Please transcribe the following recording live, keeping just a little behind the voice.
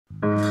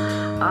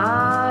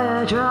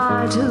I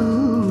try to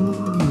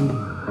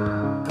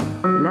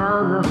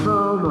learn the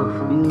form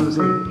of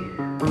music,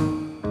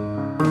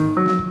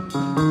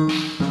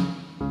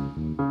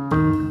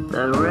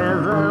 the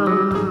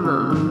rhythm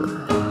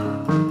and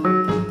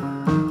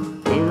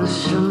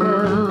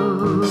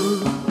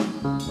instruments,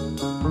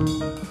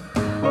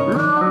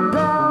 not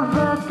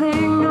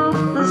everything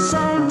at the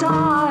same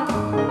time.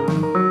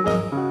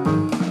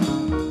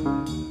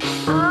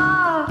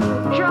 I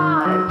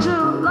try to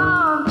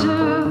learn to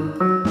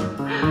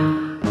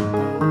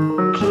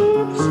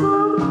keep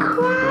from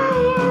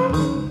crying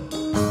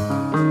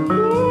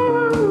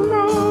here and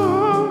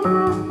there.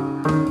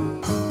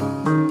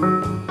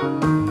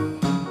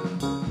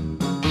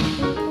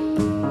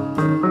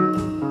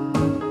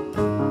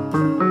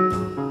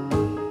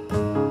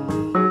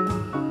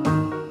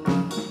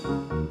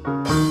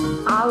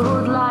 I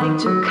would like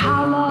to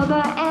color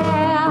the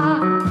air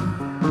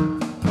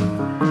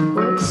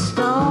with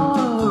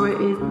story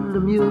in the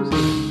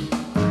music.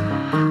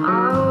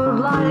 I would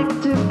like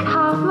to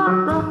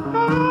color the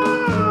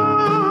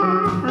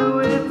air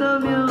with the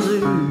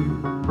music.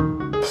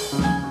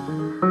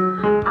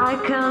 I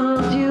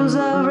cannot use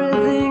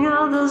everything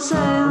at the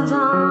same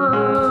time.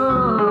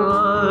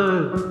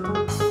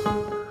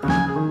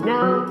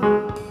 No,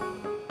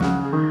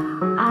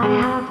 I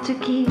have to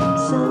keep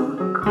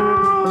some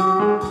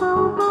quiet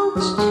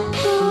moments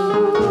too.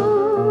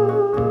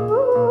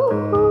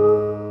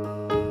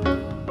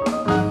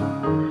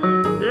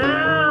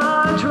 Yeah,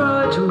 I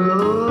try to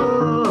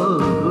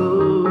love.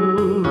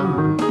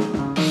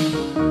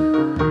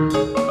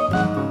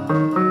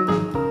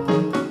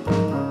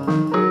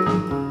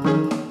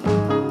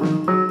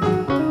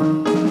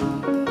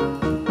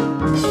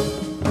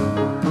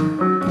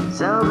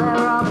 So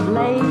there are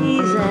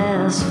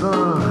places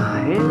for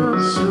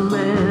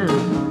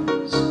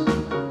instruments.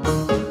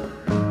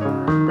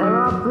 There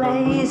are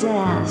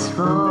places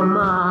for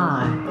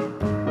my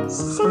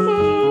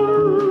singing.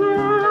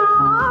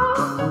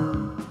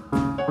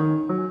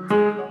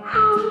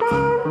 And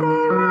then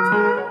there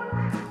are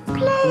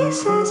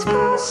places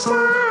for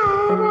silence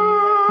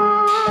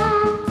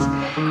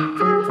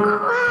and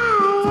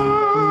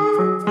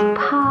quiet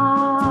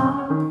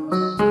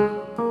pause.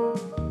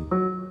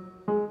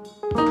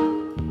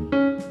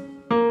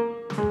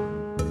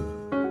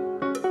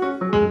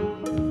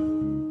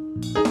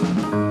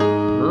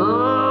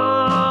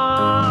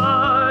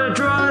 I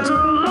try to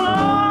learn.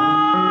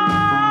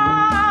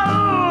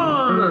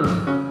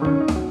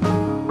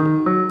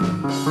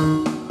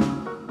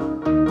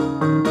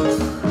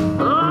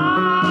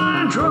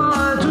 I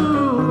try to learn.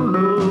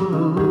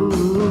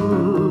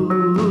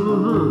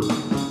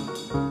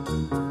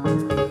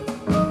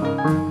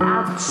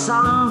 At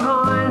some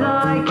point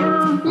I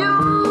can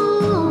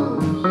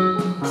use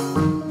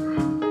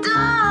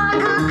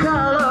darker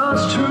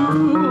colors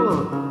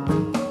too.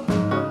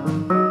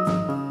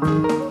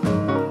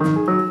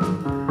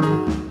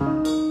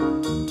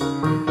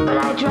 But I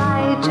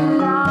try to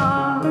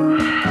love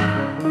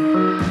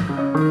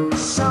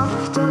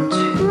softer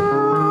too,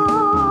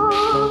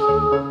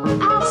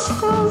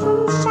 pastels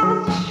and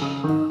such.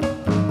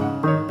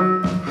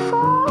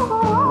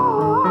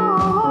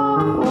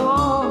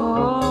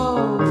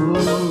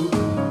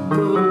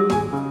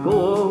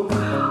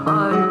 I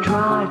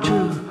try to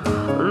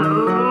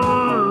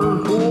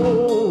learn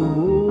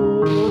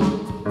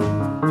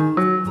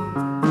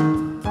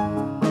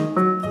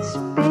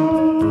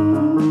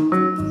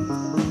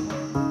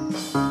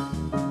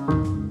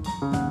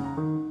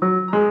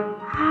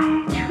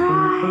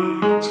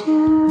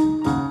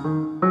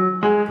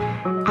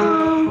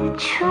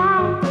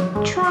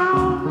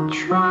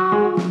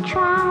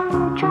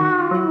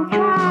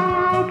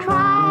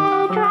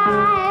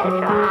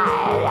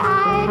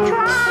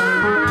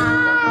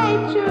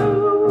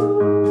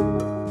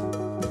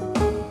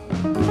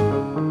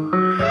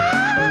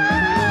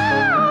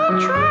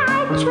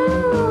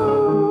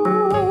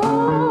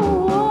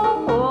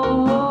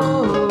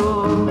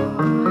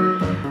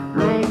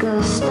make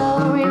a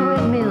story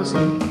with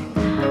music,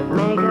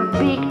 make a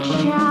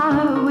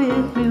picture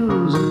with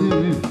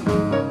music,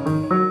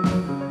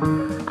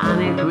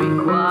 and it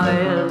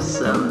requires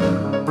some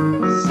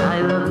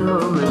silent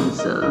moments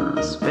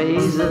and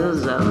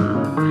spaces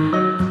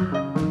and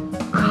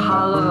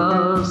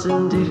colors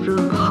in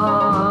different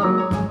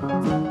parts.